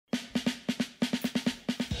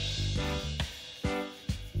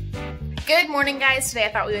Good morning, guys. Today I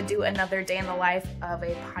thought we would do another day in the life of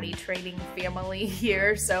a potty training family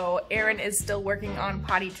here. So Eren is still working on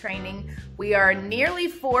potty training. We are nearly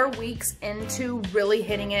 4 weeks into really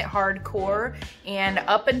hitting it hardcore, and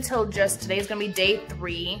up until just today's gonna be day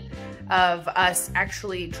 3 of us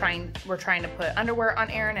actually we're trying to put underwear on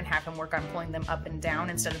Eren and have him work on pulling them up and down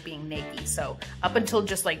instead of being naked. So up until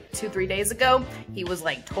just like 2-3 days ago, he was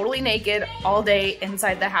like totally naked all day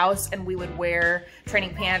inside the house, and we would wear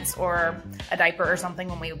training pants or a diaper or something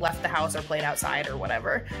when we left the house or played outside or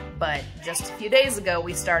whatever. But just a few days ago,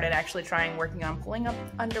 we started actually working on pulling up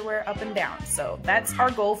underwear up and down. So that's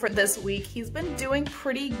our goal for this week. He's been doing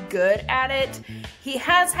pretty good at it. He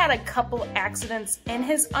has had a couple accidents in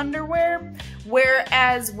his underwear,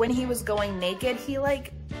 whereas when he was going naked, he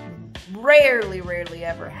like rarely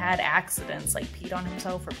ever had accidents, like peed on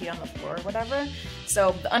himself or peed on the floor or whatever.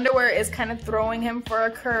 So the underwear is kind of throwing him for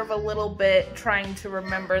a curve a little bit, trying to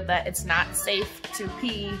remember that it's not safe to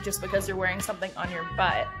pee just because you're wearing something on your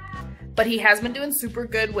butt. But he has been doing super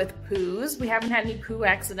good with poos. We haven't had any poo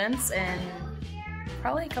accidents in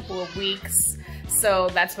probably a couple of weeks. So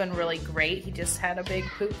that's been really great. He just had a big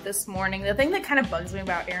poop this morning. The thing that kind of bugs me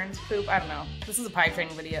about Eren's poop, I don't know, this is a potty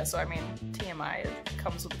training video, so I mean, TMI, it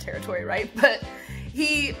comes with the territory, right? But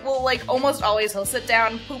he will like almost always, he'll sit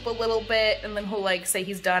down, poop a little bit, and then he'll like say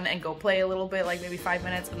he's done and go play a little bit, like maybe 5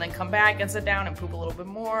 minutes, and then come back and sit down and poop a little bit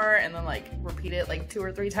more, and then like repeat it like 2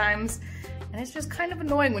 or 3 times. And it's just kind of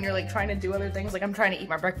annoying when you're like trying to do other things. Like I'm trying to eat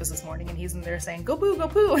my breakfast this morning and he's in there saying, go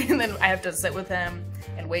poo, and then I have to sit with him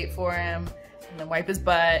and wait for him, and then wipe his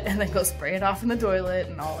butt, and then go spray it off in the toilet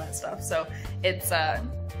and all that stuff. So it's a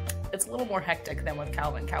little more hectic than with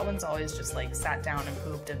Calvin. Calvin's always just like sat down and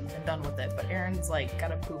pooped and done with it, but Eren's like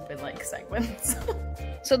gotta poop in like segments.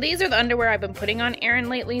 So these are the underwear I've been putting on Eren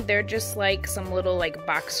lately. They're just like some little like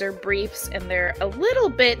boxer briefs, and they're a little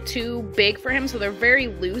bit too big for him, so they're very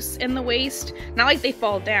loose in the waist. Not like they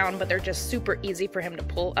fall down, but they're just super easy for him to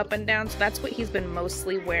pull up and down, so that's what he's been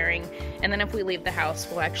mostly wearing. And then if we leave the house,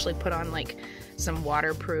 we'll actually put on like some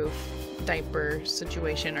waterproof diaper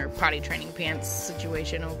situation or potty training pants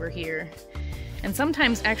situation over here. And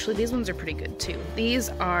sometimes actually these ones are pretty good too. These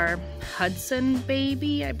are Hudson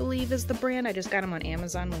Baby, I believe is the brand. I just got them on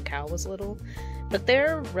Amazon when Cal was little, but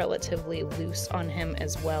they're relatively loose on him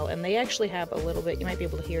as well, and they actually have a little bit, you might be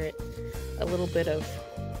able to hear it, a little bit of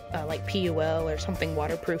like PUL or something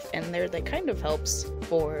waterproof in there that kind of helps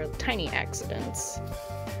for tiny accidents.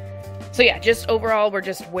 So yeah, just overall, we're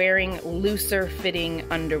just wearing looser fitting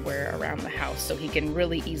underwear around the house so he can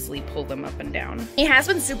really easily pull them up and down. He has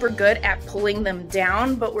been super good at pulling them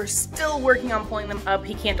down, but we're still working on pulling them up.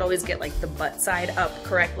 He can't always get like the butt side up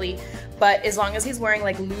correctly, but as long as he's wearing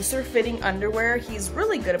like looser fitting underwear, he's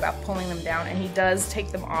really good about pulling them down, and he does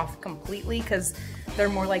take them off completely because they're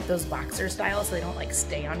more like those boxer style, so they don't like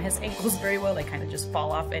stay on his ankles very well. They kind of just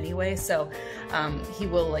fall off anyway. So he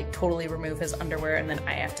will like totally remove his underwear, and then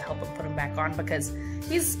I have to help him put them back on because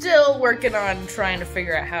he's still working on trying to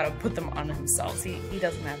figure out how to put them on himself. He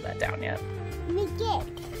doesn't have that down yet.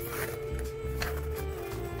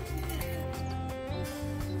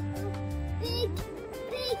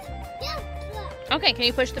 Okay, can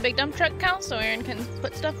you push the big dump truck, Cal, so Eren can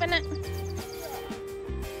put stuff in it?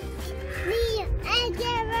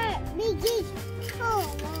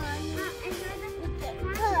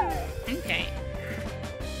 Okay.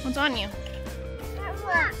 What's on you?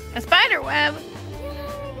 A spider web.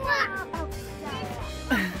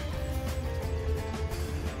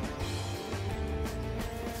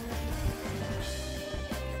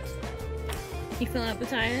 You filling up the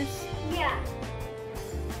tires? Yeah.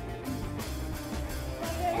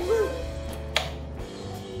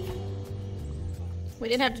 We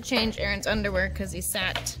did have to change Eren's underwear because he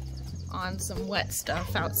sat on some wet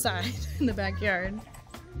stuff outside in the backyard.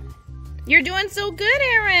 You're doing so good,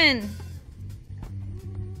 Eren!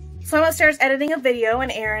 So I'm upstairs editing a video,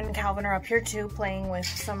 and Eren and Calvin are up here too, playing with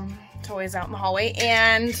some toys out in the hallway,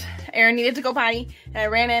 and Eren needed to go potty, and I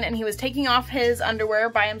ran in, and he was taking off his underwear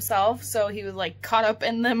by himself, so he was like caught up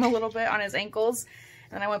in them a little bit on his ankles,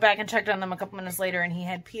 and then I went back and checked on them a couple minutes later, and he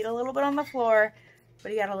had peed a little bit on the floor,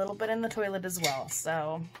 but he got a little bit in the toilet as well,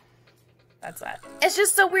 so that's that. It's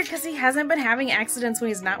just so weird because he hasn't been having accidents when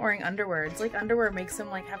he's not wearing underwear. It's like underwear makes him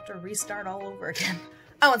like have to restart all over again.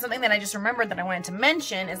 Oh, and something that I just remembered that I wanted to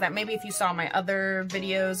mention is that maybe if you saw my other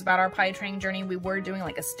videos about our potty training journey, we were doing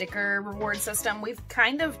like a sticker reward system. We've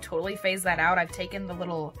kind of totally phased that out. I've taken the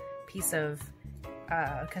little piece of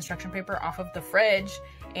construction paper off of the fridge,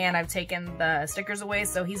 and I've taken the stickers away,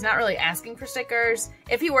 so he's not really asking for stickers.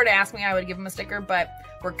 If he were to ask me, I would give him a sticker, but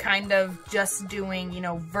we're kind of just doing, you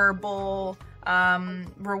know, verbal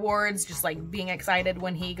rewards, just like being excited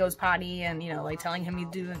when he goes potty and, you know, like telling him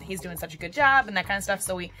he's doing such a good job and that kind of stuff.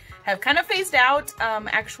 So we have kind of phased out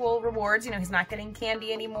actual rewards. You know, he's not getting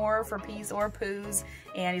candy anymore for pees or poos,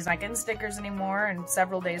 and he's not getting stickers anymore, and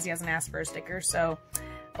several days he hasn't asked for a sticker. So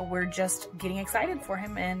we're just getting excited for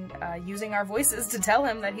him and using our voices to tell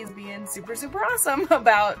him that he's being super, super awesome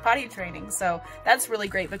about potty training. So that's really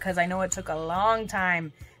great, because I know it took a long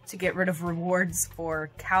time to get rid of rewards for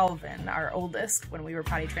Calvin, our oldest, when we were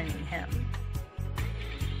potty training him.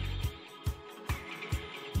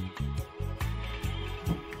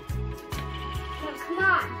 Oh, come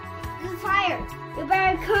on, you're tired. You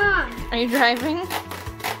better come. Are you driving?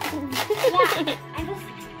 Yeah, I'm just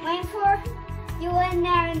waiting for you and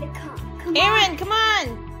Eren to come. Come Eren, on. come on!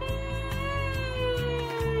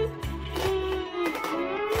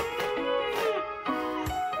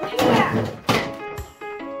 Here.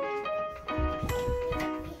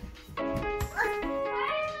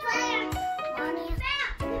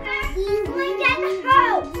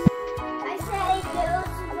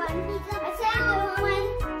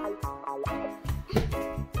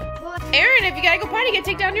 Eren, if you gotta go potty, you gotta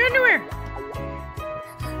take down your underwear.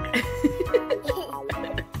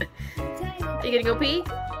 You gonna go pee?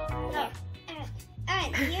 No.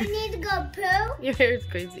 You need to go poo? Your hair is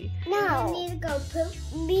crazy. No. You need to go poo?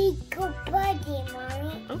 Me go potty,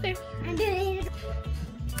 Mommy. Okay. And you need to go...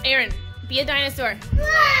 Eren, be a dinosaur. He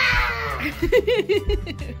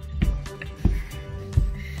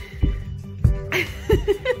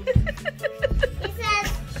says,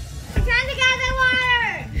 I'm trying to get the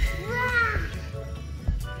water.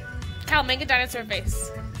 Cal, make a dinosaur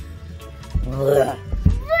face.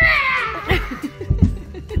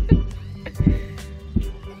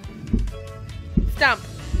 Stomp.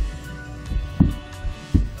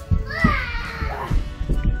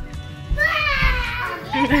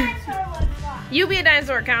 You be a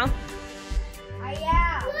dinosaur, Cal. I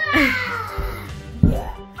am.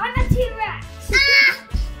 I'm a T-Rex.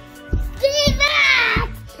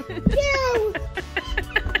 T-Rex!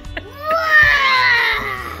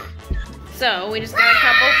 So we just got a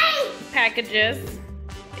couple packages,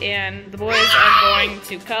 and the boys are going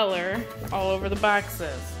to color all over the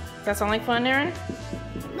boxes. Does that sound like fun, Eren?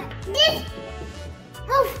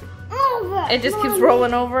 It just keeps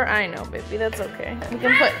rolling over. I know, baby. That's okay. We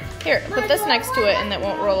can put this next to it, and that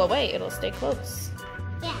won't roll away. It'll stay close.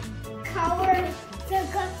 Yeah. Color to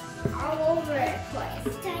go all over the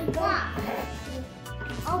place.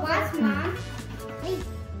 Oh, what's Mom?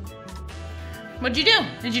 What'd you do?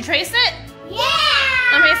 Did you trace it? Yeah!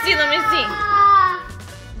 Let me see. Let me see.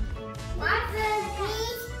 What's this?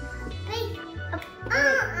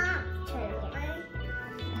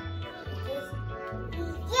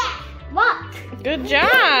 Yeah. Look. Good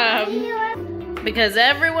job. Because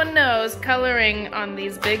everyone knows coloring on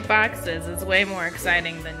these big boxes is way more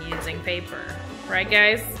exciting than using paper. Right,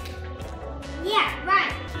 guys? Yeah,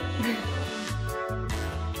 right.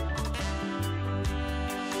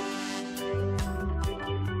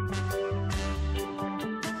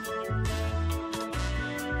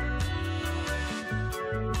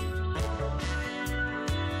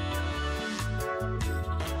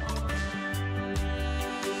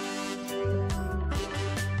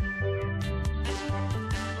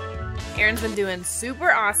 Eren's been doing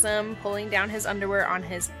super awesome, pulling down his underwear on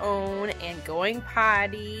his own and going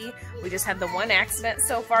potty. We just had the one accident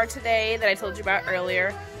so far today that I told you about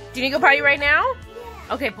earlier. Do you need to go potty right now?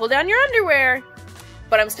 Yeah. Okay, pull down your underwear.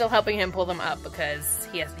 But I'm still helping him pull them up because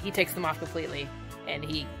he takes them off completely and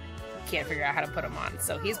he can't figure out how to put them on.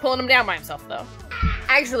 So he's pulling them down by himself though.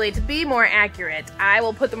 Actually, to be more accurate, I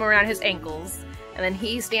will put them around his ankles and then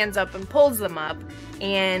he stands up and pulls them up,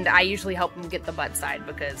 and I usually help him get the butt side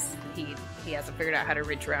because he hasn't figured out how to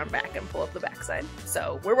reach around back and pull up the back side.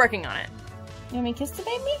 So we're working on it. You want me to kiss the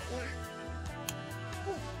baby?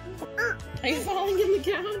 Yeah. Are you falling in the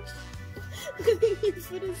couch? Your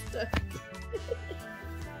foot is stuck.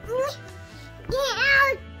 Get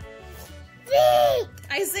out!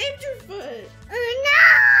 I saved your foot.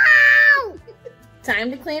 Oh, no!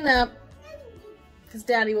 Time to clean up. Because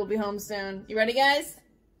Daddy will be home soon. You ready, guys?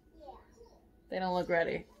 Yeah. They don't look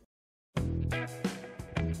ready.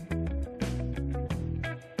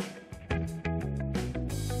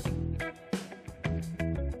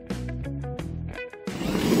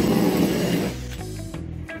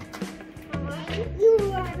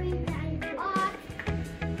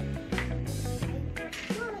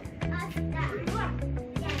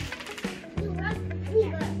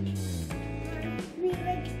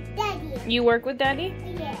 You work with Daddy?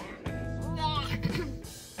 Yeah.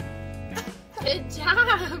 Good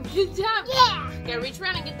job. Good job. Yeah. Gotta reach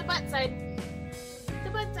around and get the butt side.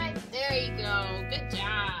 that side. There you go. Good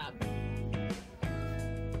job.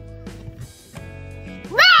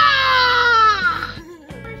 Rah!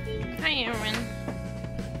 Hi, Eren.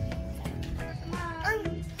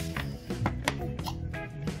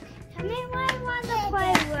 Tell me what I want to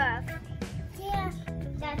play with. Yeah.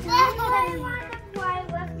 That's what I want to play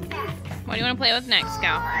with next. What do you want to play with next,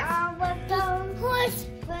 Gal? With the horse.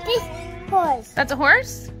 This horse. That's a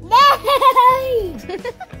horse? Yay!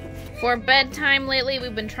 For bedtime lately,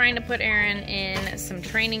 we've been trying to put Eren in some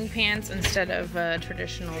training pants instead of a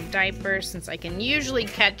traditional diaper, since I can usually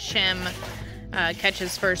catch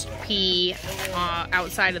his first pee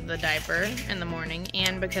outside of the diaper in the morning,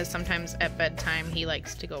 and because sometimes at bedtime he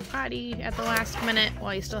likes to go potty at the last minute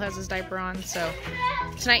while he still has his diaper on. So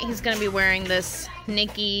tonight he's going to be wearing this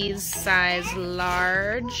Nikki's size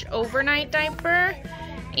large overnight diaper,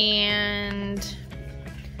 and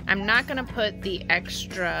I'm not going to put the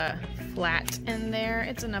extra flat in there.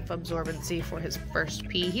 It's enough absorbency for his first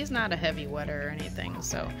pee. He's not a heavy wetter or anything,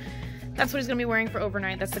 so that's what he's going to be wearing for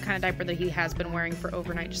overnight. That's the kind of diaper that he has been wearing for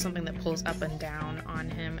overnight, just something that pulls up and down on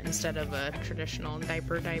him instead of a traditional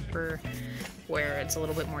diaper where it's a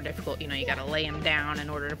little bit more difficult. You know, you got to lay him down in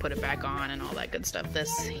order to put it back on and all that good stuff.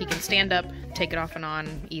 This, he can stand up, take it off and on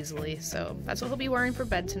easily, so that's what he'll be wearing for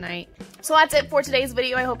bed tonight. So that's it for today's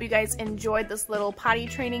video. I hope you guys enjoyed this little potty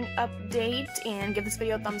training update, and give this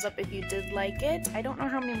video a thumbs up if you did like it. I don't know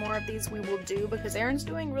how many more of these we will do because Eren's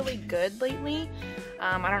doing really good lately.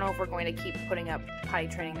 I don't know if we're going to keep putting up potty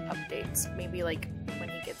training updates. Maybe like when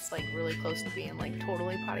he gets like really close to being like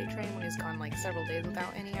totally potty trained, when he's gone like several days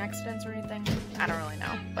without any accidents or anything. I don't really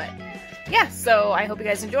know, but yeah, so I hope you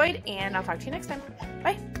guys enjoyed, and I'll talk to you next time.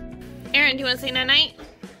 Bye. Eren, do you want to say night-night?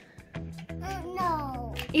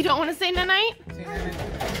 No. You don't want to say night-night? Night-night.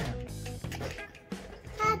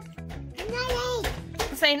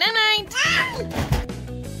 Say night-night.